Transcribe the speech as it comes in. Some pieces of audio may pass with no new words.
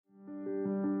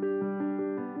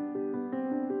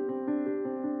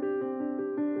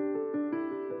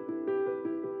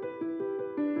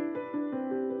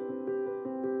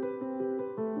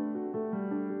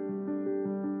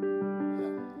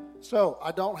So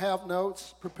I don't have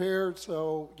notes prepared,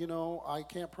 so, I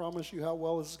can't promise you how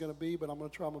well this is going to be, but I'm going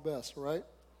to try my best, all right?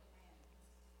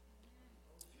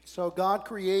 So God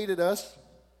created us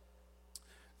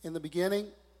in the beginning.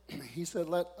 He said,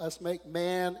 let us make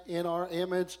man in our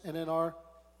image and in our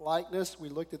likeness. We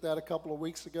looked at that a couple of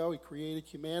weeks ago. He created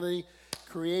humanity,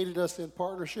 created us in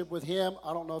partnership with him.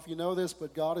 I don't know if you know this,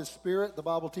 but God is spirit, the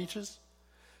Bible teaches.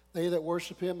 They that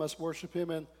worship him must worship him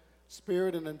in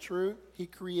spirit and in truth. He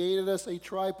created us a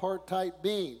tripartite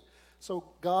being. So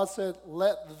God said,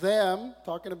 let them,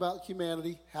 talking about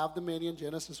humanity, have dominion,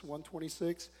 Genesis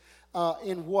 1:26.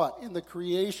 In what? In the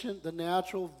creation, the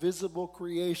natural, visible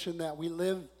creation that we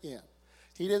live in.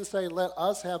 He didn't say, let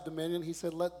us have dominion. He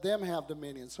said, let them have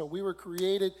dominion. So we were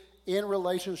created in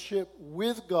relationship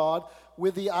with God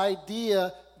with the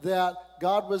idea that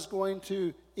God was going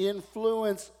to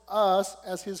influence us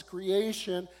as his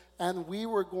creation, and we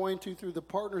were going to, through the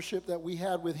partnership that we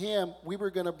had with him, we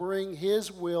were going to bring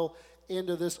his will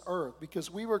into this earth, because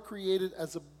we were created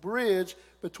as a bridge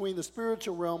between the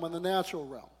spiritual realm and the natural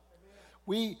realm.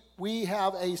 We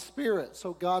have a spirit,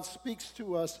 so God speaks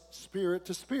to us spirit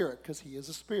to spirit, because he is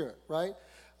a spirit, right?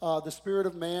 The spirit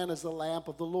of man is the lamp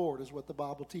of the Lord, is what the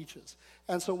Bible teaches.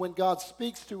 And so when God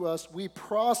speaks to us, we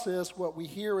process what we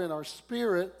hear in our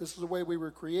spirit. This is the way we were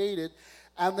created.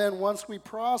 And then once we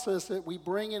process it, we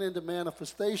bring it into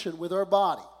manifestation with our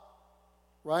body,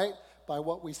 right? By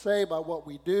what we say, by what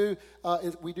we do.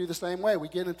 We do the same way. We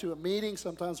get into a meeting.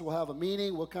 Sometimes we'll have a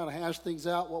meeting. We'll kind of hash things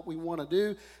out, what we want to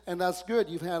do. And that's good.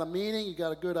 You've had a meeting. You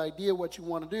got a good idea what you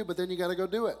want to do, but then you got to go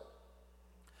do it.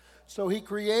 So he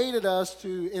created us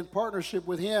to, in partnership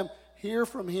with him, hear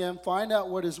from him, find out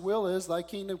what his will is. Thy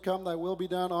kingdom come, thy will be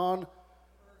done on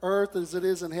earth as it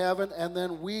is in heaven. And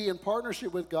then we, in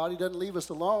partnership with God, he doesn't leave us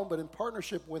alone, but in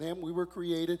partnership with him, we were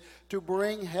created to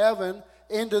bring heaven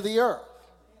into the earth.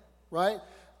 Right?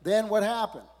 Then what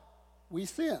happened? We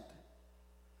sinned.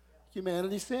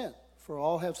 Humanity sinned. For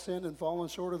all have sinned and fallen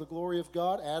short of the glory of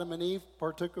God. Adam and Eve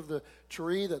partook of the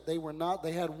tree that they were not.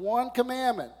 They had one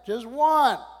commandment, just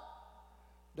one.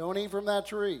 Don't eat from that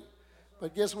tree.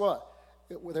 But guess what?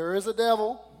 There is a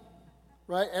devil,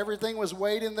 right? Everything was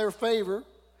weighed in their favor.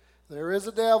 There is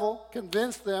a devil,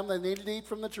 convinced them they needed to eat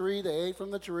from the tree. They ate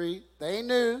from the tree. They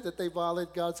knew that they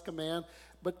violated God's command.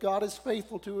 But God is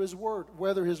faithful to his word.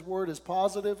 Whether his word is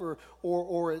positive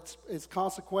or it's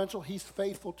consequential, he's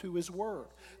faithful to his word.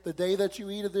 The day that you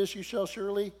eat of this, you shall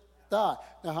surely die.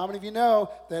 Now, how many of you know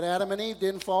that Adam and Eve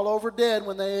didn't fall over dead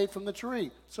when they ate from the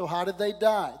tree? So how did they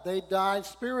die? They died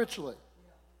spiritually.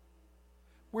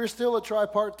 We're still a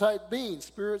tripartite being,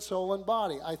 spirit, soul, and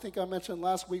body. I think I mentioned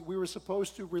last week we were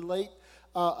supposed to relate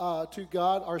to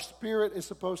God. Our spirit is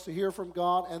supposed to hear from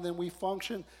God, and then we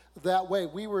function that way.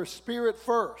 We were spirit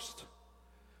first,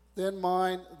 then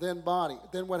mind, then body.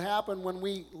 Then what happened when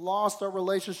we lost our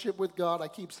relationship with God? I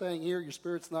keep saying here, your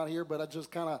spirit's not here, but I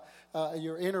just kind of,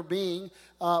 your inner being.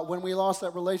 When we lost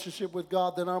that relationship with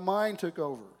God, then our mind took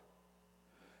over.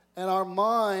 And our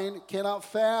mind cannot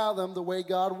fathom the way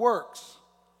God works.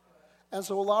 And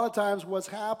so a lot of times what's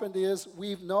happened is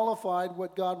we've nullified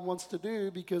what God wants to do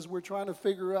because we're trying to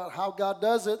figure out how God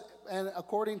does it. And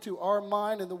according to our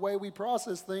mind and the way we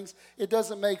process things, it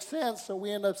doesn't make sense. So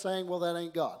we end up saying, well, that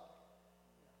ain't God.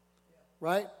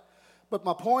 Right? But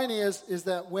my point is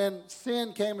that when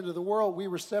sin came into the world, we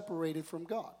were separated from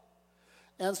God.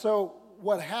 And so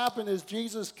what happened is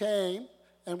Jesus came,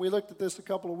 and we looked at this a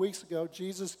couple of weeks ago.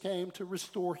 Jesus came to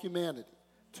restore humanity,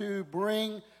 to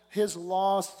bring his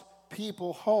lost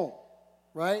people home,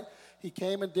 right? He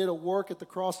came and did a work at the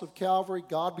cross of Calvary.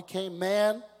 God became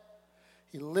man.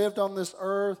 He lived on this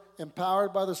earth,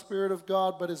 empowered by the Spirit of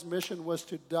God, but his mission was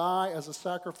to die as a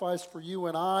sacrifice for you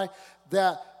and I,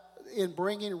 that in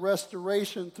bringing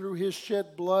restoration through his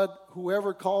shed blood,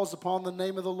 whoever calls upon the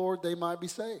name of the Lord, they might be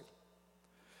saved.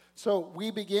 So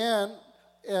we began,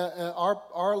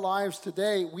 our lives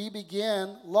today, we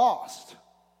began lost,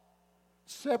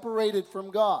 separated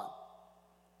from God.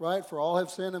 Right? For all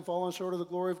have sinned and fallen short of the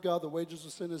glory of God. The wages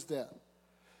of sin is death.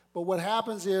 But what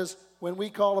happens is when we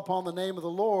call upon the name of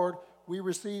the Lord, we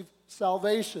receive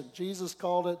salvation. Jesus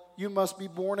called it, you must be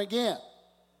born again.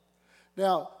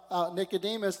 Now,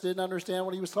 Nicodemus didn't understand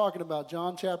what he was talking about.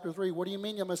 John chapter 3, what do you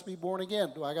mean you must be born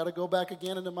again? Do I got to go back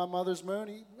again into my mother's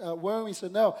womb? He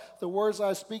said, no, the words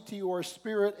I speak to you are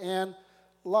spirit and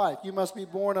life. You must be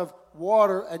born of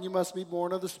water and you must be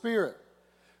born of the Spirit.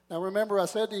 Now remember, I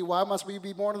said to you, why must we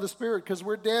be born of the Spirit? Because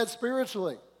we're dead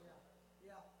spiritually.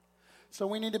 So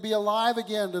we need to be alive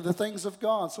again to the things of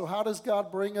God. So how does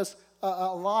God bring us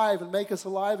alive and make us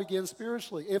alive again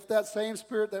spiritually? If that same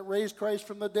Spirit that raised Christ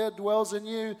from the dead dwells in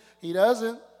you, he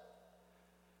doesn't.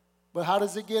 But how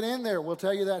does it get in there? We'll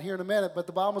tell you that here in a minute. But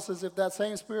the Bible says if that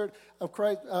same Spirit of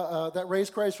Christ, that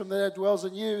raised Christ from the dead dwells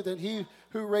in you, then he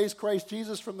who raised Christ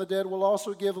Jesus from the dead will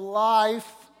also give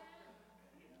life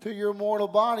to your mortal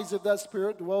bodies if that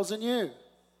Spirit dwells in you.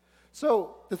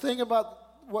 So the thing about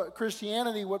what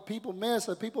Christianity, what people miss,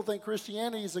 that people think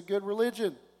Christianity is a good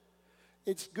religion.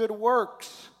 It's good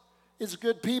works. It's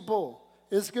good people.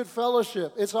 It's good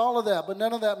fellowship. It's all of that. But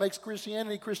none of that makes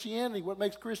Christianity Christianity. What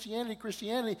makes Christianity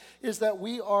Christianity is that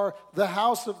we are the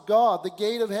house of God, the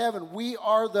gate of heaven. We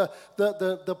are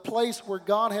the place where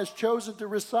God has chosen to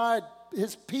reside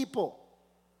his people.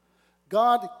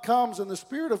 God comes and the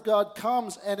Spirit of God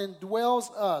comes and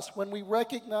indwells us when we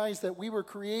recognize that we were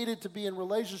created to be in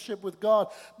relationship with God,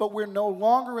 but we're no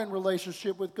longer in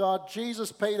relationship with God.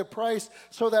 Jesus paid a price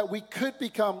so that we could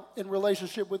become in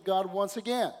relationship with God once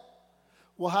again.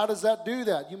 Well, how does that do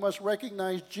that? You must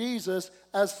recognize Jesus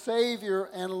as Savior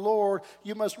and Lord.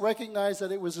 You must recognize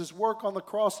that it was his work on the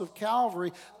cross of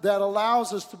Calvary that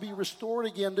allows us to be restored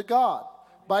again to God.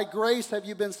 By grace have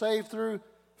you been saved through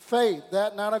faith,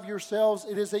 that not of yourselves.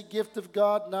 It is a gift of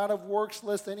God, not of works,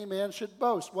 lest any man should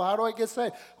boast. Well, how do I get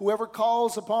saved? Whoever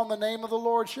calls upon the name of the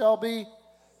Lord shall be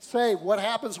saved. What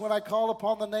happens when I call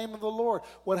upon the name of the Lord?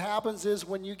 What happens is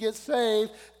when you get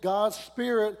saved, God's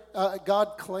Spirit,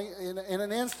 in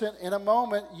an instant, in a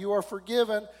moment, you are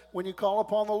forgiven. When you call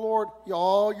upon the Lord,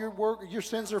 all your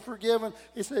sins are forgiven.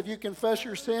 He said, if you confess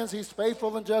your sins, he's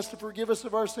faithful and just to forgive us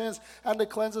of our sins and to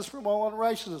cleanse us from all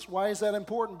unrighteousness. Why is that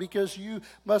important? Because you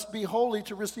must be holy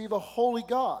to receive a holy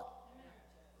God.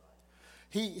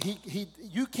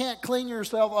 You can't clean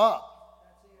yourself up.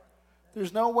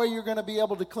 There's no way you're going to be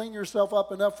able to clean yourself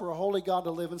up enough for a holy God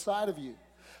to live inside of you.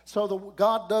 So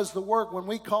God does the work. When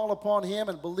we call upon him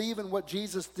and believe in what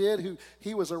Jesus did,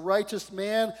 he was a righteous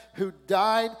man who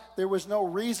died. There was no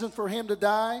reason for him to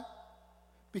die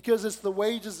because it's the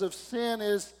wages of sin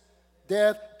is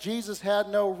death. Jesus had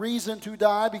no reason to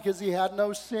die because he had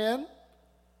no sin,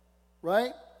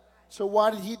 right? So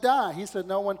why did he die? He said,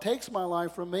 no one takes my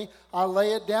life from me. I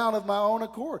lay it down of my own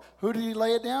accord. Who did he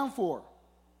lay it down for?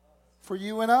 For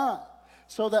you and I.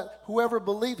 So that whoever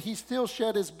believed, he still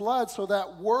shed his blood, so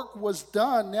that work was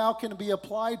done now can be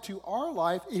applied to our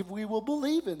life if we will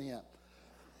believe in him.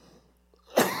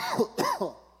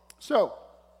 So,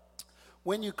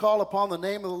 when you call upon the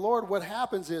name of the Lord, what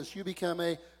happens is you become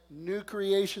a new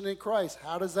creation in Christ.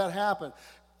 How does that happen?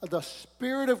 The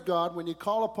Spirit of God, when you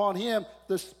call upon him,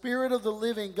 the Spirit of the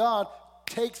living God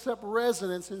takes up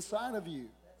residence inside of you.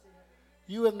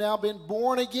 You have now been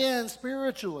born again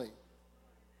spiritually.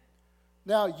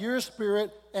 Now, your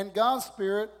spirit and God's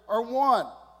Spirit are one.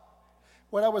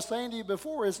 What I was saying to you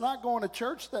before is not going to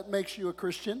church that makes you a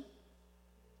Christian.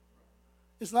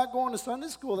 It's not going to Sunday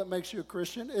school that makes you a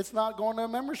Christian. It's not going to a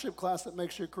membership class that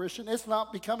makes you a Christian. It's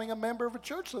not becoming a member of a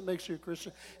church that makes you a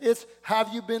Christian. It's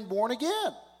have you been born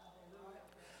again?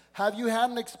 Have you had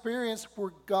an experience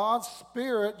where God's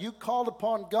Spirit, you called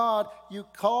upon God, you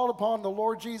called upon the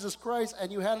Lord Jesus Christ, and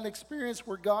you had an experience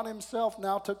where God himself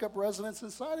now took up residence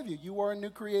inside of you? You are a new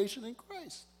creation in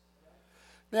Christ.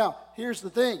 Now, here's the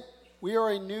thing. We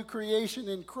are a new creation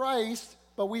in Christ,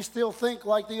 but we still think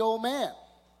like the old man.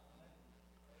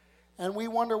 And we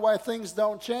wonder why things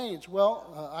don't change.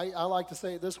 Well, I like to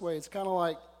say it this way. It's kind of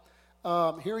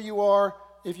like, here you are.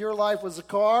 If your life was a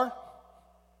car,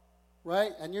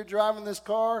 right? And you're driving this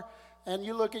car, and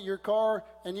you look at your car,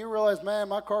 and you realize, man,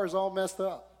 my car is all messed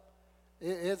up.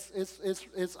 I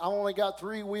only got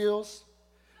 3 wheels.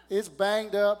 It's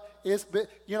banged up.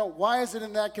 Why is it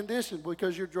in that condition?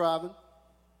 Because you're driving,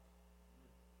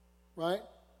 right?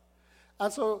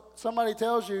 And so somebody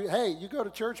tells you, hey, you go to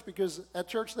church because at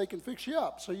church they can fix you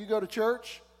up. So you go to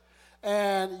church,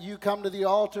 and you come to the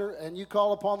altar and you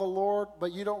call upon the Lord,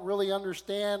 but you don't really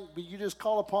understand, but you just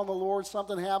call upon the Lord,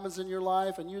 something happens in your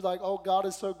life, and you're like, oh, God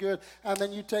is so good, and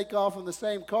then you take off in the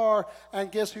same car,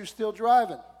 and guess who's still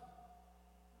driving?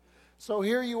 So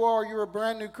here you are, you're a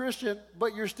brand new Christian,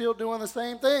 but you're still doing the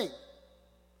same thing.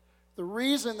 The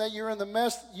reason that you were in the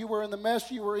mess you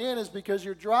were in is because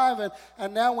you're driving,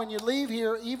 and now when you leave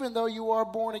here, even though you are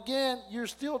born again, you're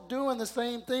still doing the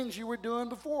same things you were doing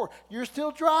before. You're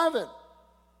still driving.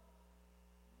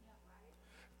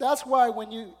 That's why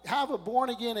when you have a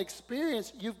born-again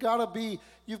experience,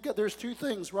 there's 2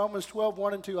 things, Romans 12,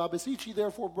 1 and 2. I beseech you,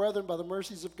 therefore, brethren, by the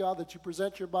mercies of God, that you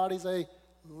present your bodies a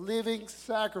living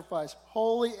sacrifice,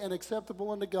 holy and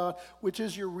acceptable unto God, which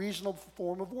is your reasonable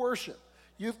form of worship.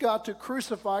 You've got to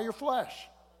crucify your flesh.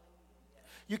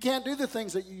 You can't do the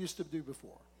things that you used to do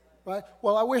before, right?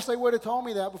 Well, I wish they would have told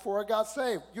me that before I got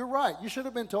saved. You're right. You should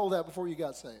have been told that before you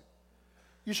got saved.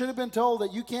 You should have been told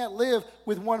that you can't live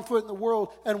with one foot in the world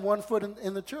and one foot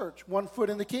in the church, one foot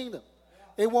in the kingdom.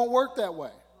 It won't work that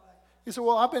way. You say,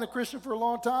 well, I've been a Christian for a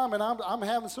long time, and I'm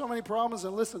having so many problems.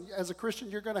 And listen, as a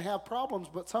Christian, you're going to have problems,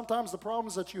 but sometimes the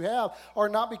problems that you have are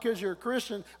not because you're a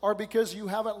Christian, or because you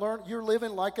haven't learned, you're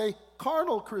living like a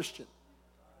carnal Christian.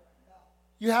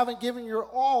 You haven't given your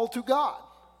all to God,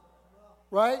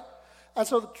 right? And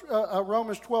so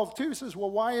Romans 12:2 says, well,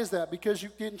 why is that? Because you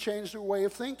didn't change your way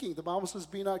of thinking. The Bible says,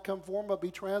 be not conformed, but be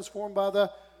transformed by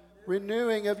the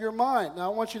renewing of your mind.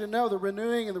 Now, I want you to know the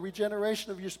renewing and the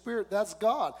regeneration of your spirit, that's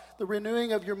God. The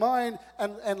renewing of your mind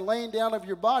and laying down of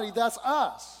your body, that's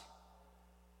us.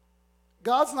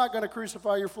 God's not going to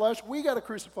crucify your flesh. We got to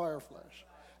crucify our flesh.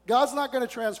 God's not going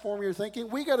to transform your thinking.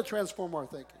 We got to transform our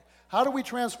thinking. How do we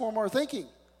transform our thinking?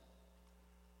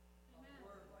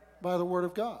 By the Word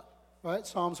of God, right?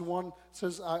 Psalms 1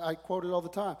 says, I quote it all the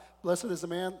time, blessed is the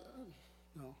man...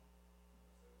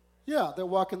 Yeah, that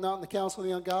walketh not in the counsel of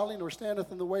the ungodly, nor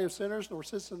standeth in the way of sinners, nor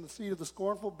sits in the seat of the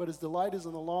scornful, but his delight is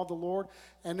in the law of the Lord,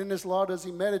 and in his law does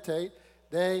he meditate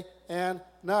day and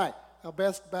night. Now,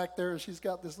 Beth's back there, and she's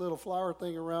got this little flower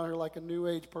thing around her like a New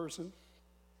Age person.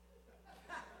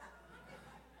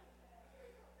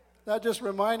 That just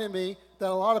reminded me that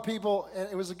a lot of people, and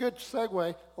it was a good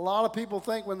segue, a lot of people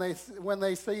think when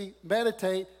they see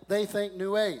meditate, they think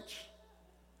New Age.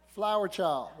 Flower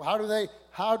child. Well,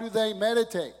 how do they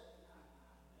meditate?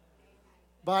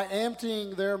 By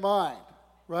emptying their mind,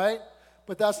 right?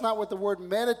 But that's not what the word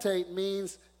meditate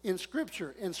means in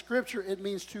Scripture. In Scripture, it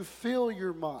means to fill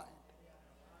your mind.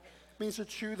 It means to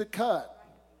chew the cud,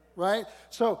 right?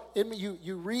 So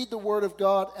you read the Word of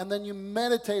God, and then you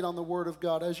meditate on the Word of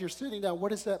God as you're sitting down. What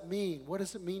does that mean? What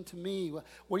does it mean to me?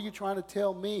 What are you trying to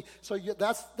tell me? So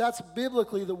that's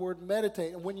biblically the word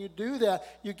meditate. And when you do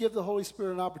that, you give the Holy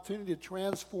Spirit an opportunity to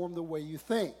transform the way you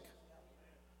think,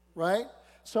 right?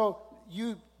 So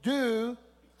you do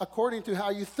according to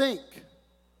how you think,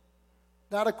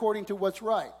 not according to what's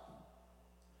right.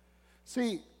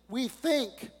 See, we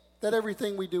think that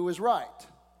everything we do is right.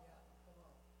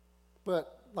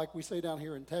 But like we say down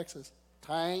here in Texas,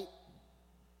 tain't.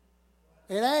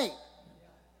 It ain't.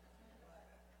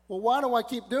 Well, why do I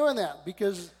keep doing that?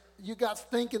 Because you got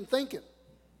thinking.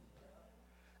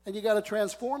 And you got to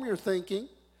transform your thinking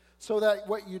so that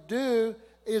what you do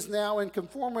is now in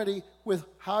conformity with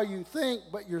how you think,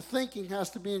 but your thinking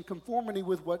has to be in conformity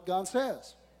with what God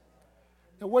says.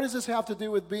 Now, what does this have to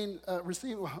do with being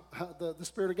receiving the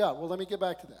Spirit of God? Well, let me get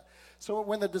back to that. So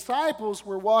when the disciples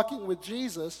were walking with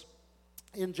Jesus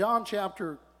in John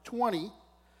chapter 20,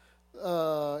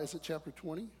 is it chapter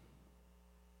 20? It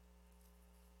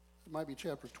might be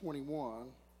chapter 21.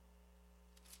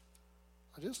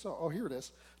 I just saw, here it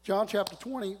is. John chapter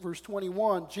 20, verse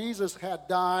 21, Jesus had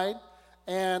died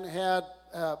and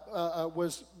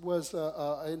was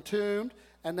entombed,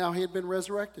 and now he had been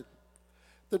resurrected.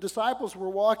 The disciples were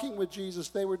walking with Jesus.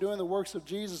 They were doing the works of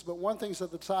Jesus, but one thing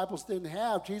that the disciples didn't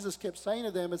have, Jesus kept saying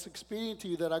to them, it's expedient to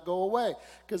you that I go away,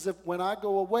 because when I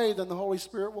go away, then the Holy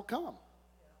Spirit will come.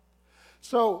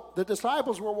 So the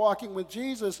disciples were walking with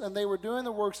Jesus, and they were doing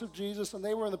the works of Jesus, and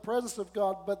they were in the presence of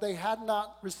God, but they had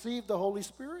not received the Holy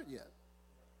Spirit yet.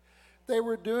 They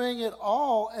were doing it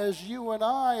all as you and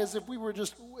I, as if we were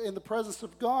just in the presence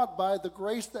of God by the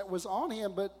grace that was on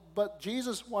him, but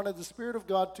Jesus wanted the Spirit of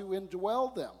God to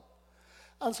indwell them.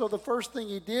 And so the first thing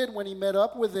he did when he met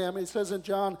up with them, it says in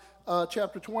John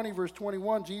chapter 20, verse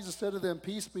 21, Jesus said to them,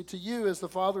 peace be to you, as the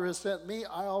Father has sent me,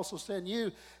 I also send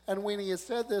you. And when he had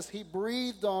said this, he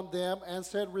breathed on them and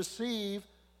said, receive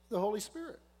the Holy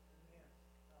Spirit.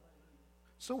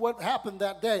 So what happened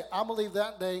that day? I believe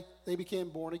that day they became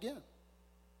born again.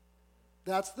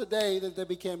 That's the day that they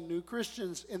became new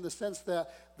Christians, in the sense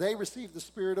that they received the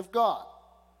Spirit of God.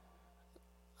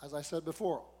 As I said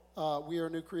before, we are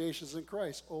new creations in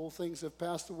Christ. Old things have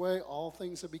passed away. All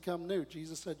things have become new.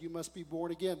 Jesus said you must be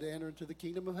born again to enter into the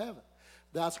kingdom of heaven.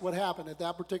 That's what happened. At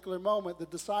that particular moment, the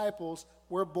disciples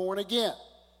were born again.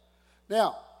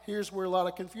 Now, here's where a lot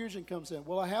of confusion comes in.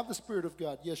 Well, I have the Spirit of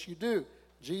God. Yes, you do.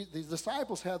 The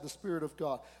disciples had the Spirit of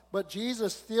God. But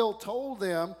Jesus still told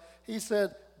them, he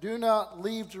said, do not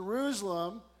leave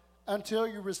Jerusalem until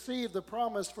you receive the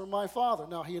promise from my Father.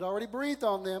 Now, he had already breathed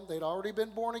on them. They'd already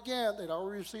been born again. They'd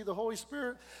already received the Holy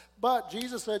Spirit. But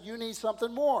Jesus said, you need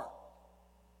something more.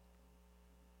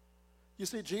 You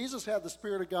see, Jesus had the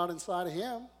Spirit of God inside of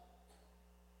him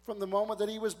from the moment that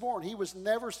he was born. He was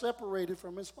never separated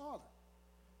from his Father.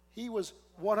 He was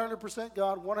 100%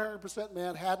 God, 100%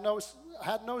 man, had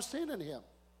no sin in him.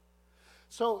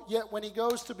 So yet when he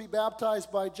goes to be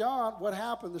baptized by John, what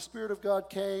happened? The Spirit of God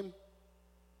came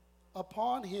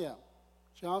upon him.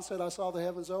 John said, I saw the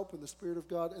heavens open, the Spirit of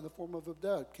God in the form of a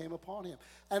dove came upon him.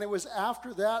 And it was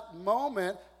after that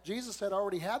moment, Jesus had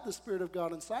already had the Spirit of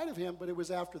God inside of him, but it was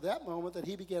after that moment that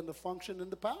he began to function in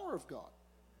the power of God.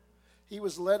 He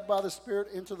was led by the Spirit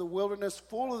into the wilderness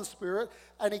full of the Spirit,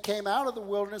 and he came out of the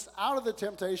wilderness, out of the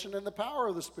temptation in the power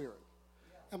of the Spirit.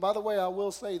 And by the way, I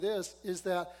will say this, is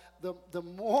that the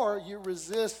more you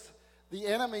resist the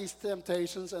enemy's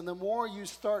temptations, and the more you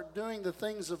start doing the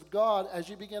things of God, as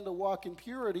you begin to walk in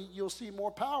purity, you'll see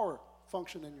more power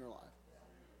function in your life.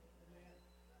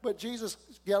 But Jesus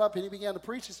got up and he began to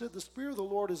preach. He said, the Spirit of the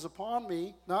Lord is upon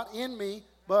me, not in me,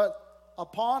 but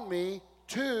upon me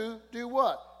to do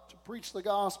what? To preach the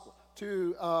gospel,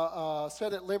 to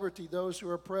set at liberty those who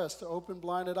are oppressed, to open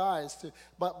blinded eyes,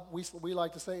 but we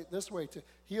like to say it this way, to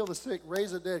heal the sick,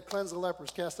 raise the dead, cleanse the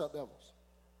lepers, cast out devils.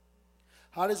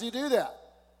 How does he do that?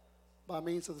 By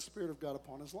means of the Spirit of God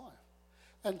upon his life.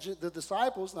 And the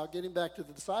disciples, now getting back to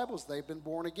the disciples, they've been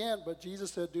born again, but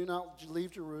Jesus said, do not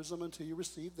leave Jerusalem until you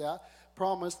receive that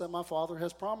promise that my Father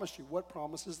has promised you. What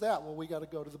promise is that? Well, we got to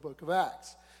go to the book of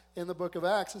Acts. In the book of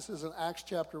Acts, this is in Acts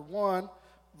chapter 1,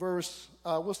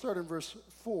 we'll start in verse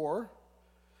 4.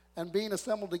 And being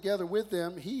assembled together with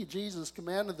them, he, Jesus,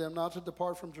 commanded them not to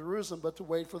depart from Jerusalem, but to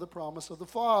wait for the promise of the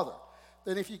Father.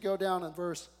 Then if you go down in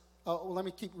verse let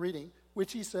me keep reading.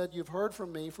 Which he said, you've heard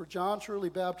from me, for John truly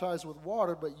baptized with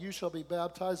water, but you shall be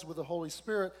baptized with the Holy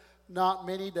Spirit not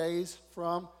many days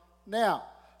from now.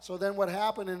 So then what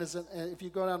happened is, if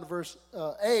you go down to verse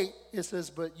 8, it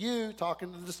says, but you,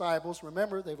 talking to the disciples,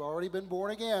 remember, they've already been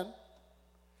born again,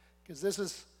 because this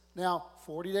is now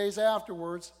 40 days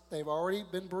afterwards. They've already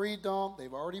been breathed on.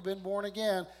 They've already been born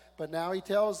again. But now he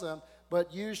tells them,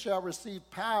 but you shall receive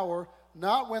power,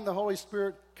 not when the Holy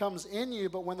Spirit comes in you,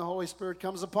 but when the Holy Spirit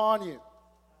comes upon you.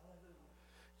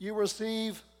 You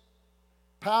receive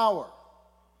power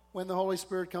when the Holy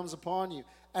Spirit comes upon you.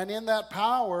 And in that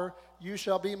power, you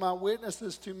shall be my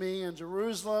witnesses to me in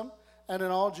Jerusalem and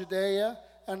in all Judea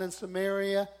and in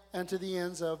Samaria and to the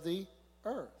ends of the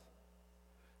earth.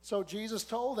 So Jesus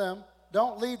told them,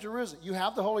 don't leave Jerusalem. You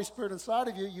have the Holy Spirit inside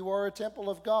of you. You are a temple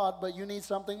of God, but you need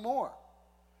something more.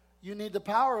 You need the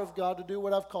power of God to do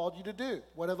what I've called you to do.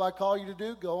 What have I called you to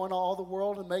do? Go into all the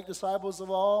world and make disciples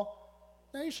of all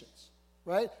nations,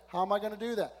 right? How am I going to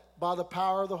do that? By the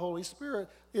power of the Holy Spirit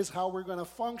is how we're going to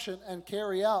function and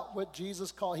carry out what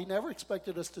Jesus called. He never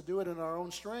expected us to do it in our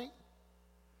own strength.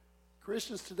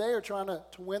 Christians today are trying to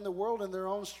win the world in their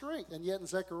own strength. And yet in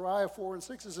Zechariah 4 and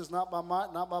 6 it says, not by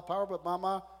might, not by power, but by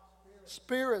my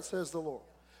Spirit, says the Lord.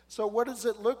 So what does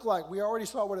it look like? We already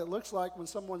saw what it looks like when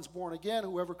someone's born again.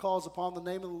 Whoever calls upon the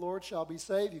name of the Lord shall be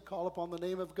saved. You call upon the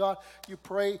name of God. You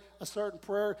pray a certain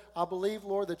prayer. I believe,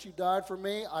 Lord, that you died for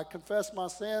me. I confess my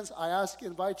sins. I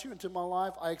invite you into my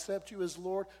life. I accept you as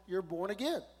Lord. You're born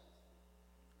again.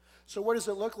 So what does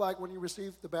it look like when you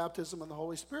receive the baptism of the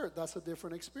Holy Spirit? That's a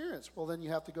different experience. Well, then you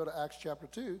have to go to Acts chapter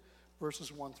 2,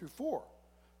 verses 1 through 4,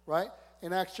 right?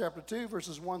 In Acts chapter 2,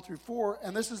 verses 1 through 4,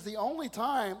 and this is the only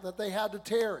time that they had to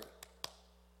tarry.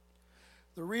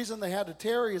 The reason they had to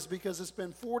tarry is because it's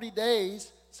been 40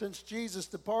 days since Jesus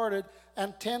departed,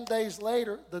 and 10 days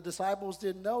later, the disciples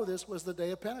didn't know this was the day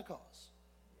of Pentecost.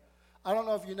 I don't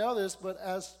know if you know this, but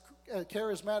as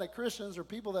charismatic Christians or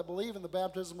people that believe in the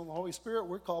baptism of the Holy Spirit,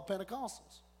 we're called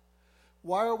Pentecostals.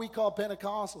 Why are we called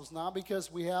Pentecostals? Not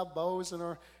because we have bows in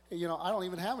our, I don't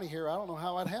even have any hair. I don't know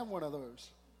how I'd have one of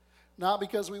those. Not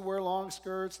because we wear long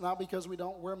skirts, not because we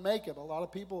don't wear makeup. A lot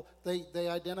of people, they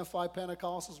identify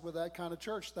Pentecostals with that kind of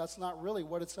church. That's not really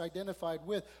what it's identified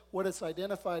with. What it's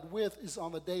identified with is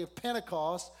on the day of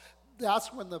Pentecost.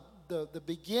 That's when the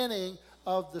beginning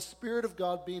of the Spirit of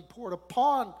God being poured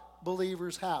upon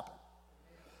believers happened.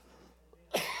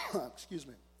 Excuse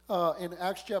me. In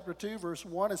Acts chapter 2, verse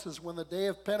 1, it says, when the day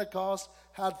of Pentecost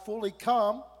had fully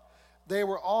come, they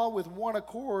were all with one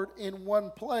accord in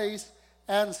one place,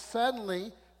 and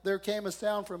suddenly there came a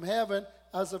sound from heaven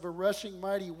as of a rushing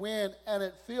mighty wind, and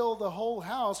it filled the whole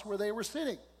house where they were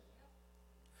sitting.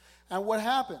 And what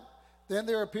happened? Then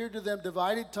there appeared to them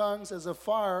divided tongues as of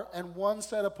fire, and one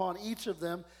sat upon each of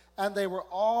them, and they were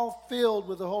all filled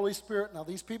with the Holy Spirit. Now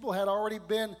these people had already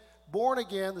been born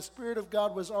again. The Spirit of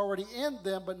God was already in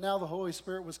them, but now the Holy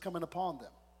Spirit was coming upon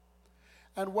them.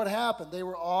 And what happened? They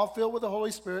were all filled with the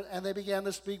Holy Spirit, and they began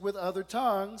to speak with other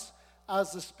tongues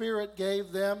as the Spirit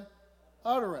gave them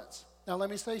utterance. Now let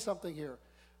me say something here.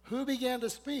 Who began to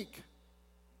speak?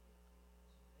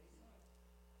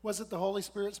 Was it the Holy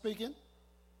Spirit speaking?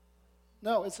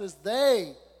 No, it says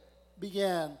they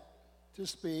began to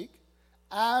speak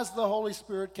as the Holy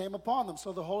Spirit came upon them.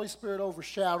 So the Holy Spirit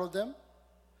overshadowed them.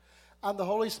 and the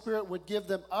Holy Spirit would give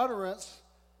them utterance,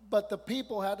 but the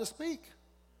people had to speak.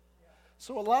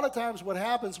 So a lot of times what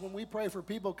happens when we pray for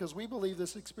people, because we believe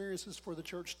this experience is for the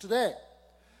church today,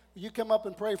 you come up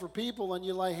and pray for people and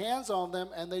you lay hands on them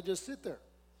and they just sit there.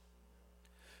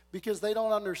 Because they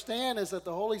don't understand is that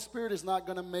the Holy Spirit is not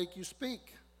going to make you speak.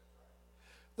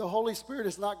 The Holy Spirit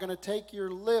is not going to take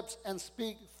your lips and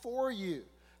speak for you.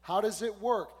 How does it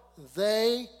work?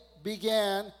 They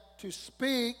began to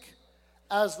speak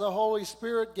as the Holy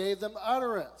Spirit gave them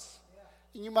utterance.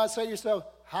 And you might say to yourself,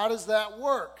 how does that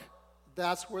work?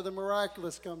 That's where the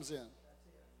miraculous comes in.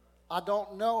 I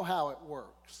don't know how it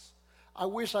works. I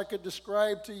wish I could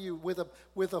describe to you with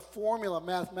a formula,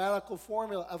 mathematical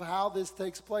formula of how this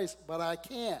takes place, but I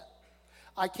can't.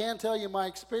 I can tell you my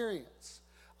experience.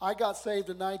 I got saved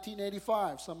in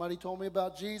 1985. Somebody told me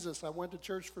about Jesus. I went to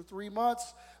church for 3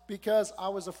 months because I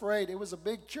was afraid. It was a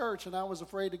big church, and I was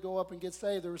afraid to go up and get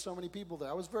saved. There were so many people there.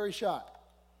 I was very shy.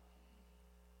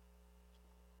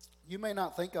 You may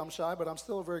not think I'm shy, but I'm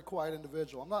still a very quiet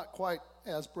individual. I'm not quite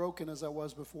as broken as I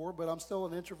was before, but I'm still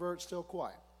an introvert, still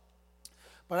quiet.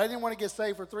 But I didn't want to get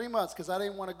saved for 3 months because I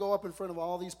didn't want to go up in front of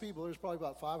all these people. There's probably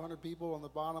about 500 people on the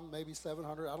bottom, maybe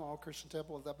 700. I don't know, Christian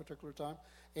Temple at that particular time.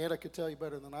 Anna could tell you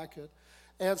better than I could.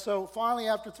 And so finally,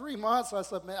 after 3 months, I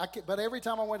said, man, but every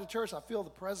time I went to church, I feel the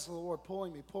presence of the Lord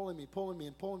pulling me.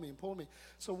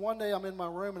 So one day I'm in my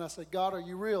room and I said, God, are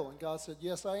you real? And God said,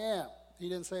 yes, I am. He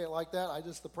didn't say it like that.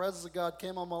 The presence of God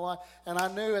came on my life. And I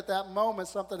knew at that moment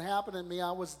something happened in me.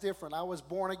 I was different. I was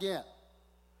born again.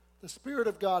 The Spirit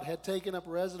of God had taken up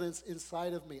residence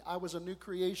inside of me. I was a new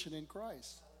creation in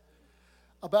Christ.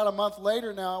 About a month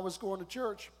later now, I was going to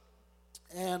church.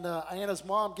 And Anna's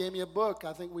mom gave me a book.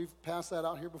 I think we've passed that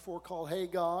out here before, called Hey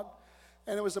God.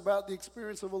 And it was about the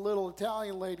experience of a little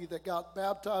Italian lady that got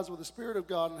baptized with the Spirit of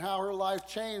God and how her life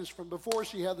changed from before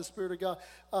she had the Spirit of God,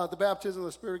 the baptism of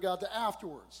the Spirit of God, to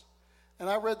afterwards. And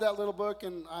I read that little book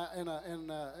in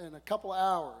a couple of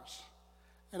hours.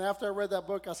 And after I read that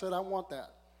book, I said, I want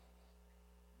that.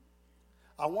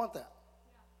 I want that.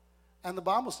 Yeah. And the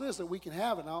Bible says that we can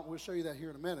have it. And we'll show you that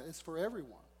here in a minute. It's for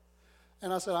everyone.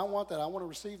 And I said, I want that. I want to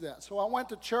receive that. So I went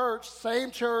to church, same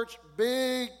church,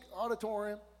 big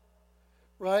auditorium,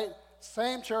 right?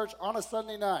 Same church on a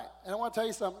Sunday night. And I want to tell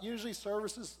you something. Usually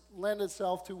services lend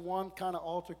itself to one kind of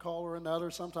altar call or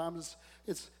another. Sometimes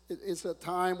it's a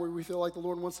time where we feel like the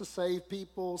Lord wants to save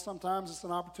people. Sometimes it's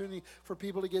an opportunity for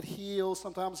people to get healed.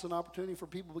 Sometimes it's an opportunity for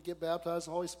people to get baptized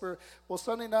in the Holy Spirit. Well,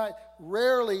 Sunday night,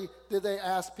 rarely did they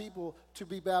ask people to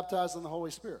be baptized in the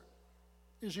Holy Spirit.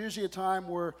 It's usually a time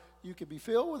where you can be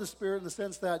filled with the Spirit in the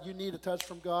sense that you need a touch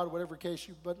from God, whatever case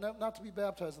but not to be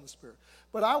baptized in the Spirit.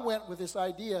 But I went with this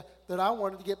idea that I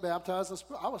wanted to get baptized in the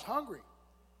Spirit. I was hungry.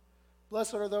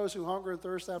 Blessed are those who hunger and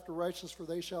thirst after righteousness, for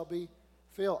they shall be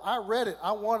filled. I read it.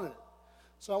 I wanted it.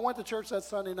 So I went to church that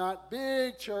Sunday night,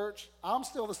 big church. I'm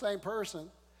still the same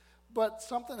person, but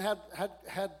something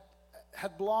had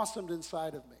blossomed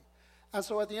inside of me. And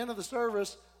so at the end of the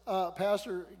service,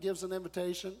 pastor gives an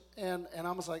invitation, and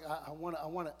I was like, I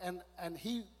want it. And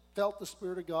he felt the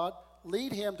Spirit of God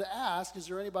lead him to ask, is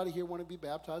there anybody here want to be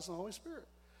baptized in the Holy Spirit?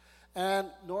 And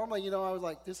normally, I was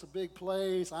like, this is a big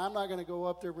place. I'm not going to go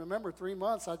up there. Remember, 3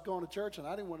 months I'd gone to church, and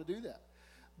I didn't want to do that.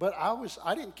 But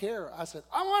I didn't care. I said,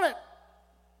 I want it.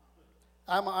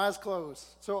 I had my eyes closed.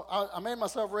 So I made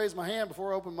myself raise my hand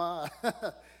before I opened my eye.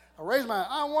 I raised my hand.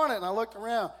 I want it. And I looked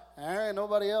around. And there ain't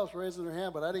nobody else raising their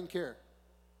hand, but I didn't care.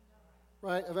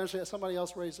 Right? Eventually, somebody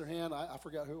else raised their hand. I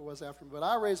forgot who it was after me, but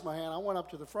I raised my hand. I went up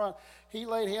to the front. He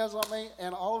laid hands on me,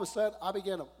 and all of a sudden, I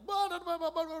began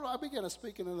to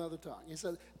speak in another tongue. He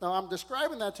said, now, I'm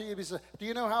describing that to you. He said, do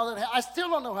you know how that happened? I still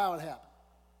don't know how it happened.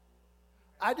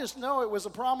 I just know it was a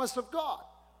promise of God.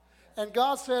 And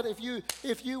God said, if you're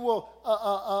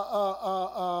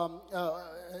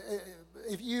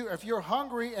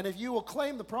hungry and if you will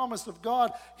claim the promise of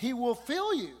God, He will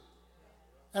fill you.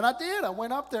 And I did. I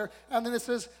went up there, and then it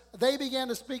says they began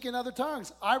to speak in other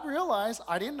tongues. I realized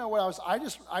I didn't know what I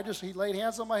was. He laid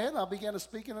hands on my head, and I began to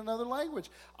speak in another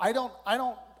language. I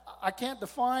can't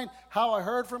define how I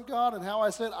heard from God and how I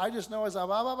said. I just know as I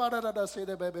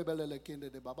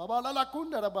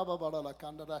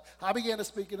began to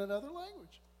speak in another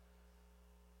language.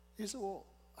 He said, well,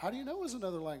 how do you know it was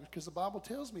another language? Because the Bible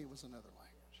tells me it was another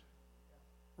language.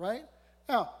 Right?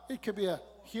 Now, it could be a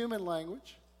human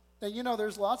language. And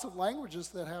there's lots of languages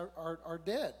that are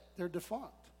dead. They're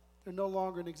defunct. They're no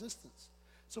longer in existence.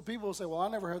 So people will say, well, I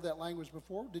never heard that language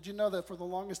before. Did you know that for the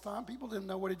longest time, people didn't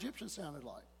know what Egyptian sounded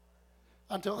like?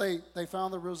 until they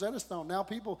found the Rosetta Stone. Now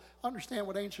people understand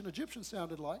what ancient Egyptian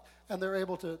sounded like, and they're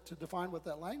able to define what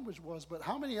that language was. But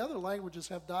how many other languages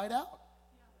have died out?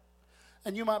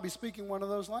 And you might be speaking one of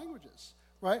those languages,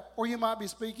 right? Or you might be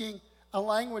speaking a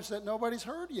language that nobody's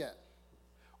heard yet.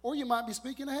 Or you might be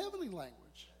speaking a heavenly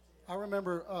language. I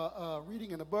remember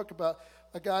reading in a book about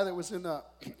a guy that was in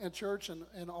church,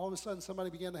 and all of a sudden somebody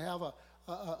began to have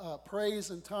a praise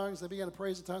in tongues. They began to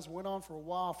praise in tongues and went on for a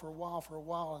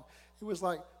while. And it was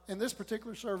like, in this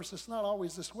particular service, it's not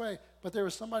always this way, but there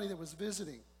was somebody that was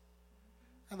visiting.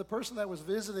 And the person that was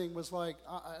visiting was like,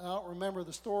 I don't remember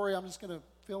the story. I'm just going to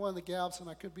fill in the gaps, and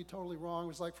I could be totally wrong. It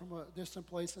was like from a distant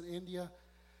place in India.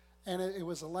 And it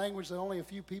was a language that only a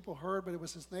few people heard, but it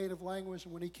was his native language.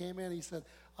 And when he came in, he said,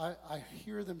 I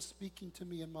hear them speaking to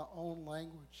me in my own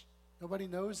language. Nobody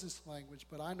knows this language,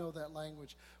 but I know that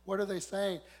language. What are they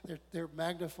saying? They're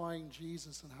magnifying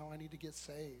Jesus and how I need to get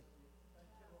saved.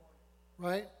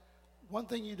 Right? One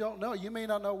thing you don't know, you may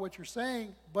not know what you're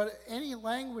saying, but any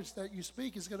language that you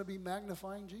speak is going to be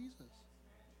magnifying Jesus.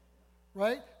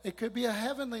 Right? It could be a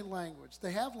heavenly language.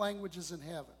 They have languages in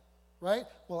heaven. Right?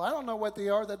 Well, I don't know what they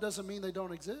are. That doesn't mean they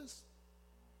don't exist.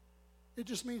 It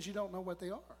just means you don't know what they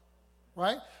are.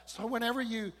 Right? So whenever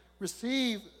you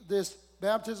receive this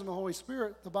baptism of the Holy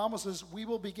Spirit, the Bible says we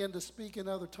will begin to speak in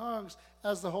other tongues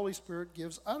as the Holy Spirit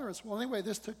gives utterance. Well, anyway,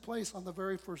 this took place on the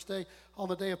very first day, on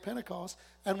the day of Pentecost.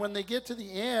 And when they get to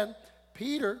the end,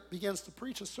 Peter begins to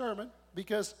preach a sermon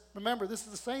because, remember, this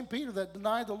is the same Peter that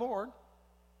denied the Lord.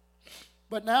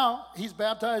 But now he's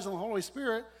baptized in the Holy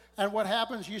Spirit. And what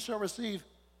happens? You shall receive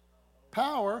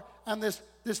power. And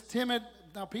this timid,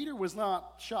 now Peter was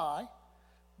not shy,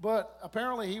 but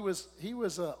apparently he was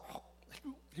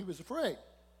afraid.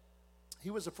 He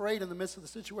was afraid in the midst of the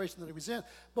situation that he was in.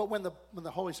 But when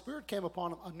the Holy Spirit came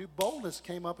upon him, a new boldness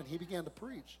came up and he began to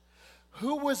preach.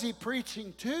 Who was he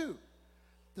preaching to?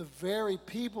 The very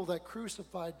people that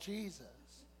crucified Jesus.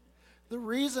 The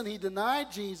reason he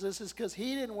denied Jesus is because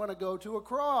he didn't want to go to a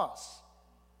cross.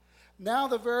 Now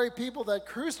the very people that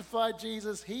crucified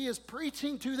Jesus, he is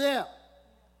preaching to them.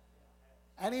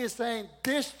 And he is saying,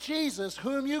 this Jesus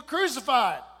whom you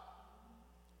crucified,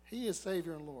 he is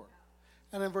Savior and Lord.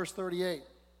 And in verse 38,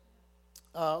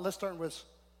 let's start with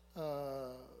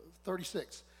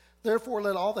 36. Therefore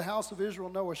let all the house of Israel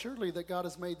know assuredly that God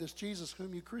has made this Jesus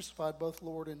whom you crucified both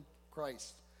Lord and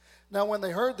Christ. Now when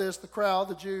they heard this, the crowd,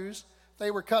 the Jews, they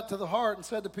were cut to the heart and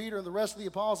said to Peter and the rest of the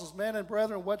apostles, men and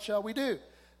brethren, what shall we do?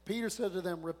 Peter said to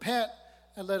them, repent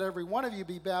and let every one of you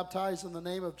be baptized in the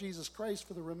name of Jesus Christ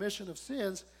for the remission of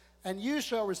sins, and you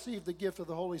shall receive the gift of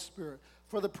the Holy Spirit.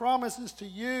 For the promise is to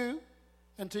you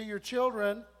and to your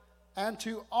children and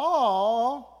to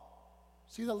all,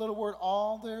 see that little word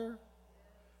all there?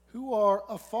 Who are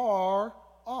afar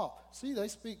off. See, they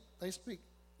speak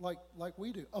like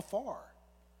we do, afar.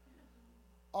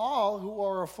 All who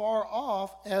are afar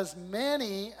off, as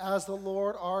many as the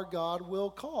Lord our God will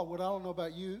call. Well, I don't know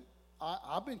about you.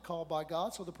 I've been called by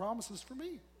God, so the promise is for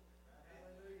me.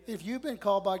 If you've been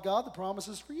called by God, the promise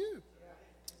is for you.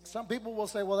 Some people will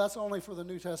say, well, that's only for the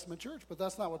New Testament church, but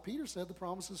that's not what Peter said. The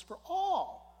promise is for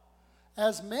all.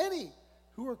 As many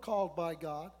who are called by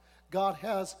God, God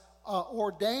has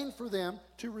ordained for them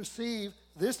to receive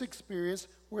this experience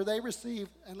where they receive,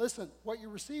 and listen, what you're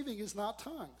receiving is not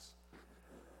tongues.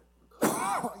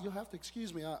 You'll have to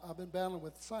excuse me. I've been battling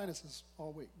with sinuses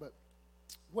all week. But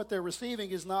what they're receiving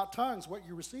is not tongues. What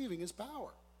you're receiving is power.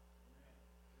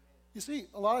 You see,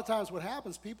 a lot of times what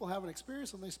happens, people have an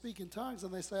experience and they speak in tongues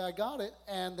and they say, I got it,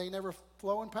 and they never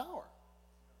flow in power.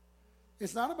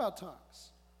 It's not about tongues.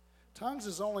 Tongues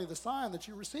is only the sign that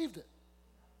you received it.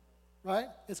 Right?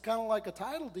 It's kind of like a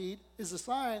title deed is a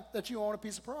sign that you own a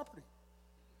piece of property.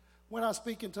 When I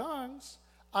speak in tongues,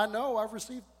 I know I've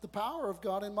received the power of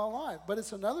God in my life, but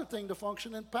it's another thing to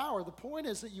function in power. The point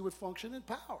is that you would function in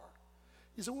power.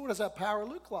 You say, well, what does that power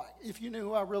look like? If you knew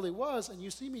who I really was and you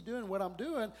see me doing what I'm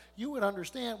doing, you would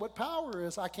understand what power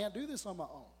is. I can't do this on my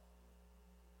own.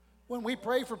 When we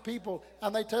pray for people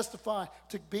and they testify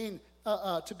to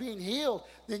being healed,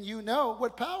 then you know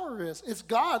what power is. It's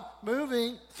God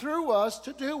moving through us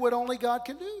to do what only God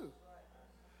can do.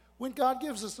 When God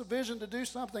gives us a vision to do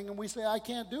something and we say, I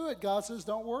can't do it, God says,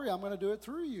 don't worry, I'm going to do it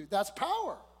through you. That's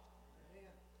power.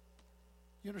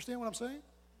 You understand what I'm saying?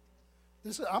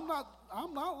 I'm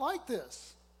not like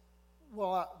this.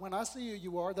 Well, when I see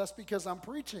you are. That's because I'm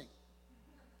preaching.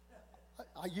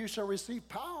 You shall receive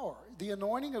power. The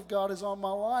anointing of God is on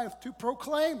my life to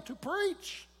proclaim, to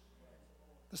preach.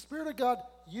 The Spirit of God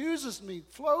uses me,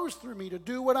 flows through me to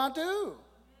do what I do.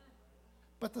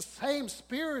 But the same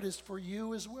Spirit is for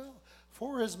you as well.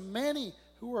 For as many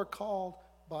who are called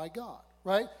by God,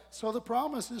 right? So the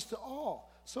promise is to all.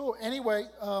 So anyway,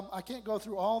 I can't go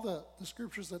through all the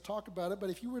scriptures that talk about it, but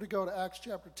if you were to go to Acts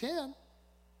chapter 10,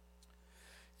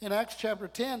 in Acts chapter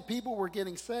 10, people were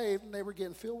getting saved and they were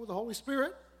getting filled with the Holy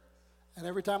Spirit. And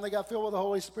every time they got filled with the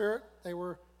Holy Spirit,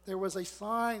 there was a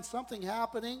sign, something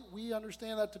happening. We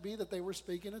understand that to be that they were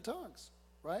speaking in tongues,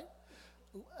 right?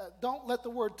 Don't let the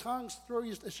word tongues throw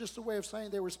you. It's just a way of saying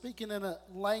they were speaking in a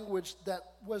language that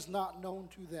was not known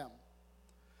to them.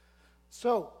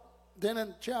 So then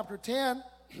in chapter 10,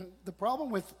 the problem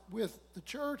with the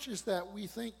church is that we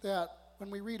think that when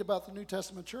we read about the New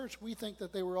Testament church, we think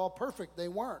that they were all perfect. They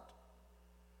weren't.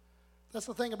 That's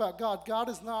the thing about God. God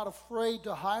is not afraid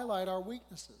to highlight our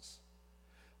weaknesses.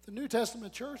 The New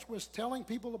Testament church was telling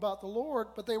people about the Lord,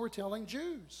 but they were telling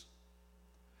Jews.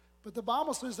 But the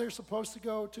Bible says they're supposed to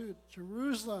go to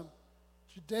Jerusalem,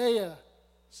 Judea,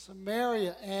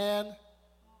 Samaria, and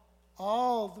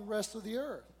all the rest of the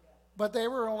earth. But they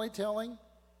were only telling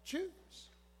Jews.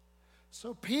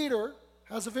 So Peter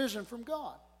has a vision from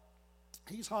God.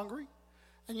 He's hungry.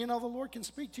 And you know, the Lord can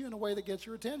speak to you in a way that gets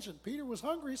your attention. Peter was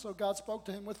hungry, so God spoke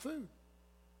to him with food.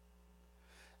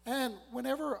 And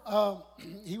whenever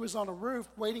he was on a roof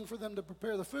waiting for them to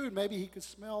prepare the food, maybe he could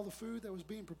smell the food that was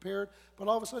being prepared, but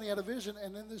all of a sudden he had a vision,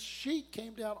 and then this sheet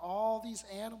came down, all these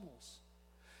animals.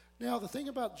 Now, the thing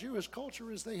about Jewish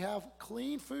culture is they have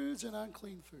clean foods and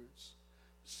unclean foods.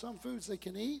 Some foods they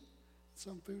can eat,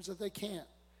 some foods that they can't.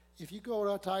 If you go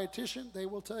to a dietitian, they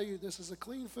will tell you this is a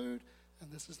clean food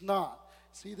and this is not.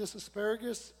 See this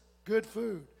asparagus? Good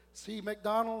food. See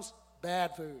McDonald's?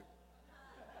 Bad food.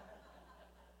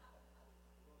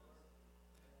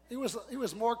 It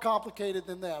was more complicated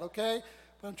than that, okay?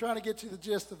 But I'm trying to get you the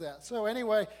gist of that. So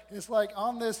anyway, it's like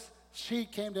on this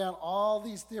sheet came down all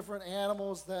these different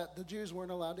animals that the Jews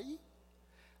weren't allowed to eat.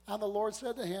 And the Lord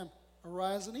said to him,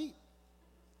 arise and eat.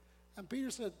 And Peter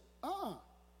said,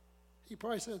 He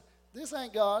probably said, this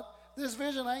ain't God. This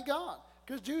vision ain't God.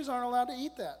 Because Jews aren't allowed to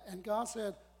eat that. And God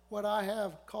said, what I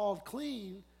have called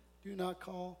clean, do not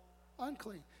call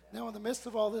unclean. Now, in the midst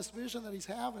of all this vision that he's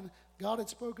having, God had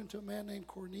spoken to a man named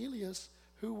Cornelius,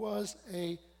 who was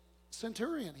a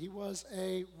centurion. He was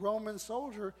a Roman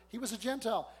soldier. He was a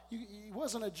Gentile. He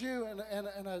wasn't a Jew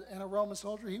and a Roman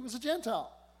soldier. He was a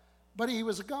Gentile. But he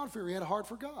was a God-fearer. He had a heart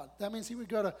for God. That means he would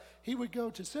go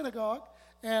to synagogue,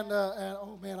 and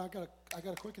oh man, I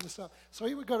gotta quicken this up. So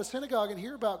he would go to synagogue and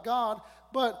hear about God,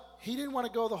 but he didn't want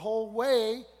to go the whole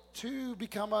way to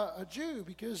become a Jew,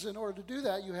 because in order to do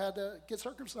that, you had to get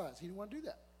circumcised. He didn't want to do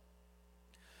that.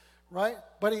 Right?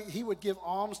 But he would give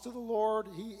alms to the Lord.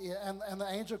 And the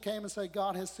angel came and said,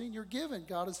 God has seen your giving.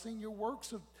 God has seen your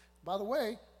works. By the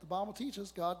way, the Bible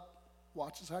teaches God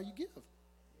watches how you give.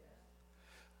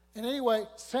 And anyway,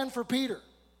 send for Peter.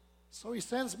 So he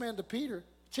sends men to Peter,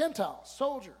 Gentiles,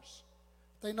 soldiers.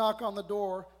 They knock on the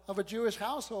door of a Jewish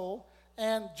household,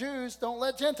 and Jews don't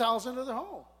let Gentiles into their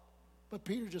home. But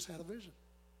Peter just had a vision.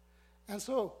 And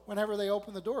so whenever they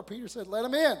opened the door, Peter said, let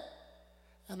them in.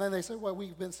 And then they said, well,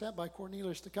 we've been sent by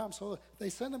Cornelius to come. So they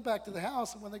send him back to the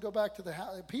house, and when they go back to the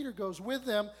house, Peter goes with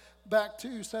them back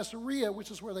to Caesarea,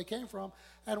 which is where they came from.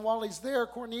 And while he's there,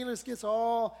 Cornelius gets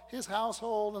all his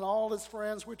household and all his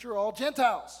friends, which are all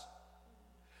Gentiles.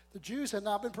 The Jews had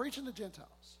not been preaching to Gentiles.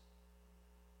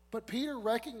 But Peter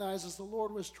recognizes the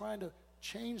Lord was trying to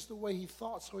change the way he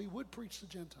thought so he would preach to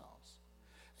Gentiles.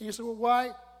 And you say,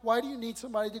 well, why do you need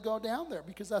somebody to go down there?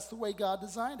 Because that's the way God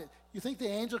designed it. You think the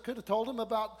angel could have told him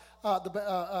about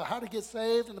how to get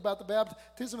saved and about the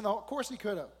baptism? Of course he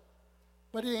could have.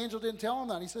 But the angel didn't tell him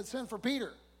that. He said, send for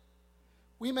Peter.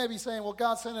 We may be saying, well,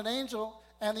 God sent an angel,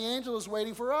 and the angel is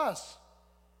waiting for us.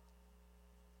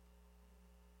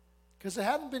 Because it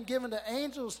hadn't been given to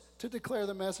angels to declare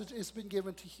the message. It's been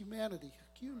given to humanity,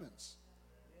 humans.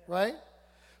 Right?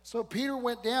 So Peter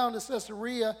went down to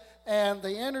Caesarea, and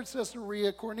they entered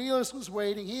Caesarea. Cornelius was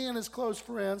waiting, he and his close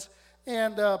friends.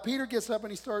 And Peter gets up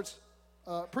and he starts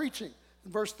preaching.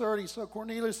 In verse 30, so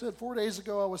Cornelius said, 4 days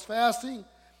ago I was fasting.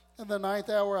 In the 9th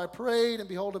hour I prayed, and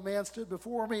behold, a man stood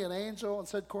before me, an angel, and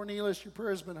said, Cornelius, your prayer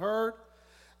has been heard.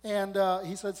 And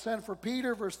he said, send for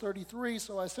Peter, verse 33.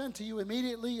 So I sent to you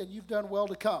immediately, and you've done well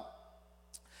to come.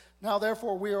 Now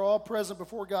therefore we are all present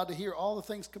before God to hear all the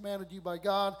things commanded you by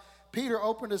God. Peter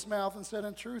opened his mouth and said,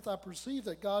 in truth, I perceive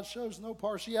that God shows no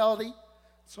partiality.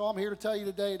 So I'm here to tell you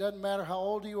today, it doesn't matter how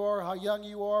old you are, how young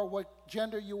you are, what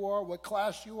gender you are, what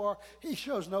class you are. He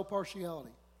shows no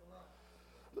partiality.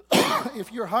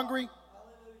 If you're hungry,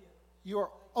 you are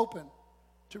open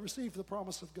to receive the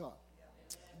promise of God.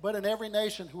 But in every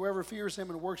nation, whoever fears him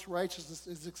and works righteousness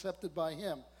is accepted by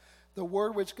him. The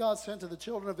word which God sent to the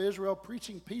children of Israel,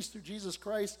 preaching peace through Jesus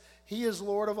Christ. He is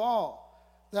Lord of all.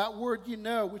 That word you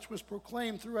know, which was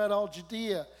proclaimed throughout all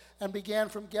Judea and began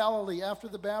from Galilee after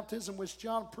the baptism which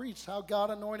John preached, how God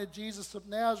anointed Jesus of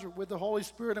Nazareth with the Holy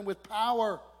Spirit and with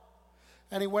power.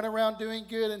 And he went around doing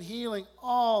good and healing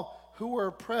all who were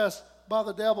oppressed by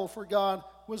the devil, for God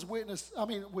was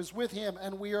with him,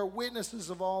 and we are witnesses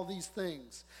of all these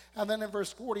things. And then in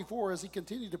verse 44, as he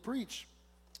continued to preach,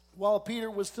 while Peter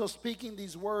was still speaking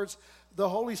these words, the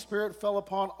Holy Spirit fell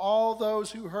upon all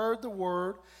those who heard the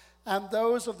word, and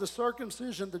those of the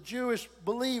circumcision, the Jewish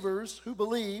believers who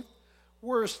believed,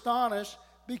 were astonished,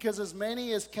 because as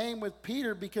many as came with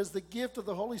Peter, because the gift of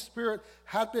the Holy Spirit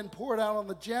had been poured out on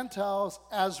the Gentiles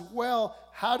as well.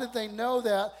 How did they know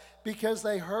that? Because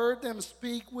they heard them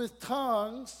speak with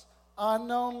tongues,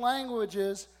 unknown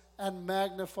languages, and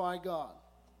magnify God.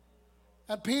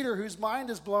 And Peter, whose mind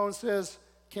is blown, says,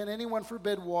 can anyone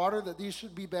forbid water that these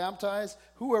should be baptized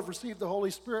who have received the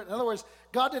Holy Spirit? In other words,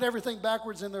 God did everything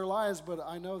backwards in their lives, but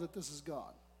I know that this is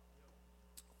God.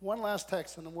 One last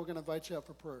text, and then we're going to invite you up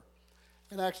for prayer.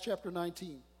 In Acts chapter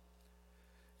 19,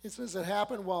 it says, it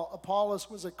happened while Apollos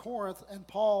was at Corinth, and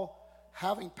Paul,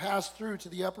 having passed through to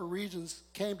the upper regions,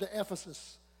 came to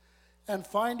Ephesus. And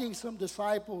finding some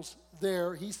disciples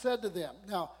there, he said to them,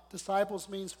 now, disciples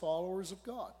means followers of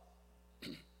God.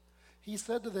 He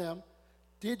said to them,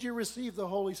 did you receive the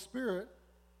Holy Spirit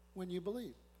when you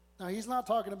believed? Now, he's not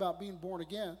talking about being born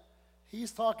again.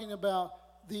 He's talking about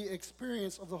the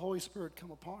experience of the Holy Spirit come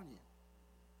upon you.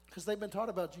 Because they've been taught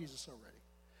about Jesus already.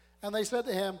 And they said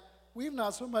to him, we've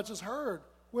not so much as heard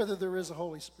whether there is a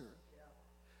Holy Spirit.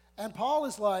 Yeah. And Paul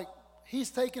is like, he's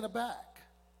taken aback.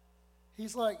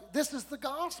 He's like, this is the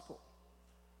gospel.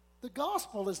 The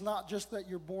gospel is not just that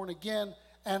you're born again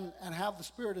and have the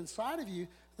Spirit inside of you.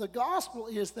 The gospel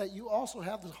is that you also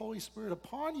have the Holy Spirit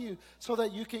upon you so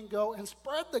that you can go and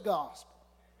spread the gospel.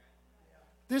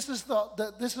 This is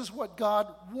this is what God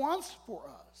wants for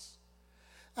us.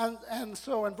 And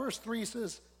so in verse 3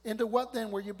 says, into what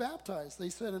then were you baptized? They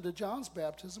said, into John's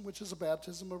baptism, which is a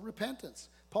baptism of repentance.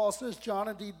 Paul says, John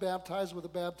indeed baptized with a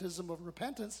baptism of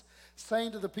repentance,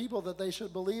 saying to the people that they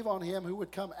should believe on him who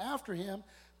would come after him,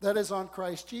 that is on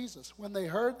Christ Jesus. When they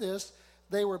heard this,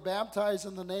 they were baptized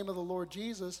in the name of the Lord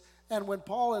Jesus. And when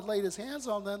Paul had laid his hands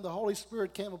on them, the Holy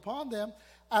Spirit came upon them,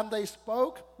 and they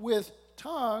spoke with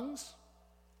tongues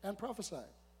and prophesied.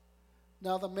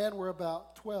 Now the men were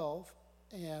about 12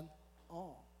 and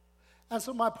all. And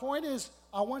so my point is,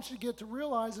 I want you to get to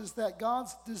realize is that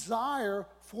God's desire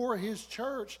for his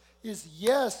church is,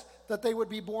 yes, that they would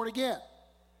be born again.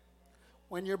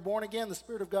 When you're born again, the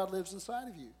Spirit of God lives inside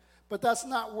of you. But that's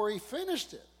not where he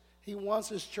finished it. He wants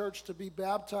his church to be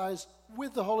baptized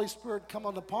with the Holy Spirit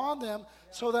coming upon them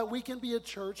so that we can be a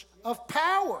church of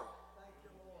power.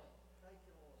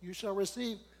 You shall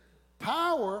receive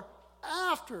power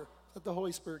after that the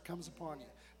Holy Spirit comes upon you.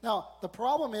 Now, the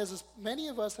problem is many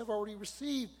of us have already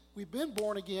received, we've been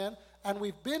born again, and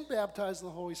we've been baptized in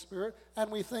the Holy Spirit,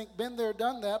 and we think, been there,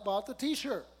 done that, bought the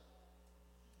t-shirt.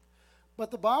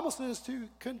 But the Bible says to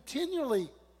continually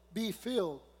be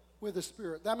filled with the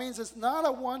Spirit. That means it's not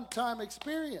a one-time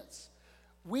experience.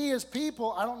 We as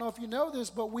people, I don't know if you know this,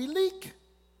 but we leak.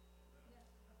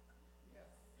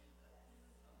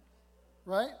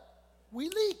 Right? We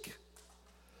leak.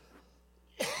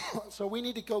 So we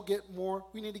need to go get more,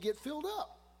 we need to get filled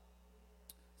up.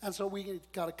 And so we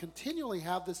got to continually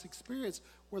have this experience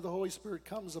where the Holy Spirit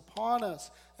comes upon us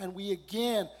and we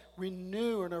again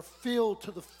renew and are filled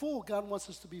to the full. God wants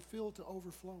us to be filled to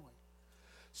overflowing.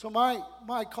 So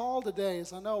my call today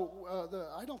is, I know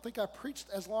I don't think I preached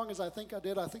as long as I think I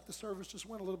did. I think the service just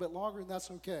went a little bit longer, and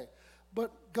that's okay.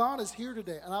 But God is here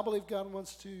today, and I believe God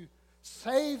wants to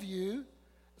save you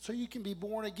so you can be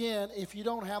born again if you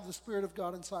don't have the Spirit of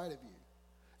God inside of you.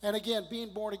 And again,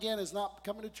 being born again is not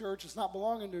coming to church, it's not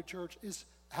belonging to a church, it's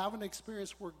having an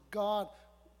experience where God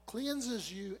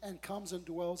cleanses you and comes and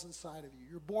dwells inside of you.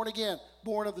 You're born again,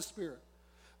 born of the Spirit.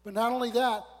 But not only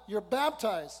that, you're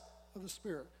baptized of the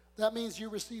Spirit. That means you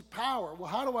receive power. Well,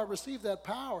 how do I receive that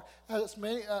power?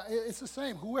 It's the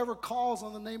same. Whoever calls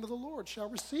on the name of the Lord shall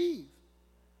receive.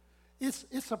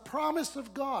 It's a promise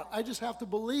of God. I just have to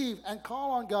believe and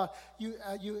call on God. You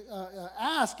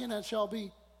ask and it shall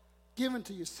be given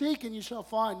to you. Seek and you shall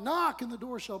find. Knock and the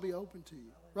door shall be opened to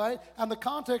you. Right? And the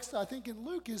context, I think, in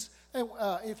Luke is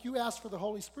if you ask for the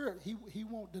Holy Spirit, he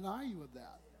won't deny you of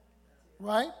that.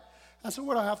 Right? And so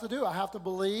what I have to do, I have to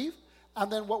believe.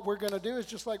 And then what we're going to do is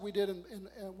just like we did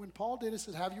when Paul did, he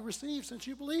said, have you received since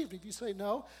you believed? If you say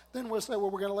no, then we'll say,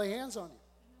 well, we're going to lay hands on you.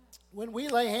 When we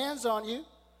lay hands on you,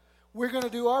 We're going to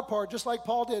do our part, just like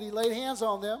Paul did. He laid hands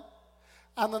on them,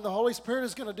 and then the Holy Spirit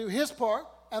is going to do his part,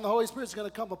 and the Holy Spirit is going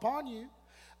to come upon you.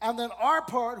 And then our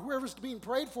part, whoever's being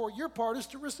prayed for, your part is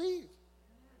to receive.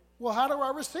 Well, how do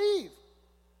I receive?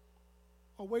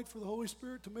 I'll wait for the Holy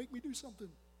Spirit to make me do something.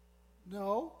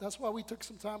 No, that's why we took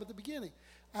some time at the beginning.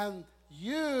 And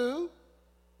you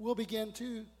will begin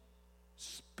to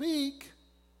speak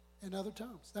in other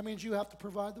tongues. That means you have to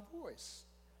provide the voice.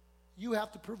 You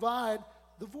have to provide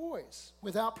the voice.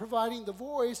 Without providing the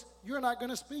voice, you're not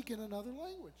going to speak in another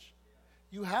language.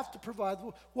 You have to provide the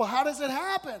voice. Well, how does it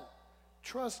happen?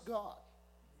 Trust God.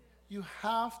 You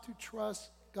have to trust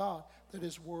God that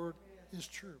his word is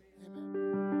true.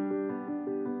 Amen.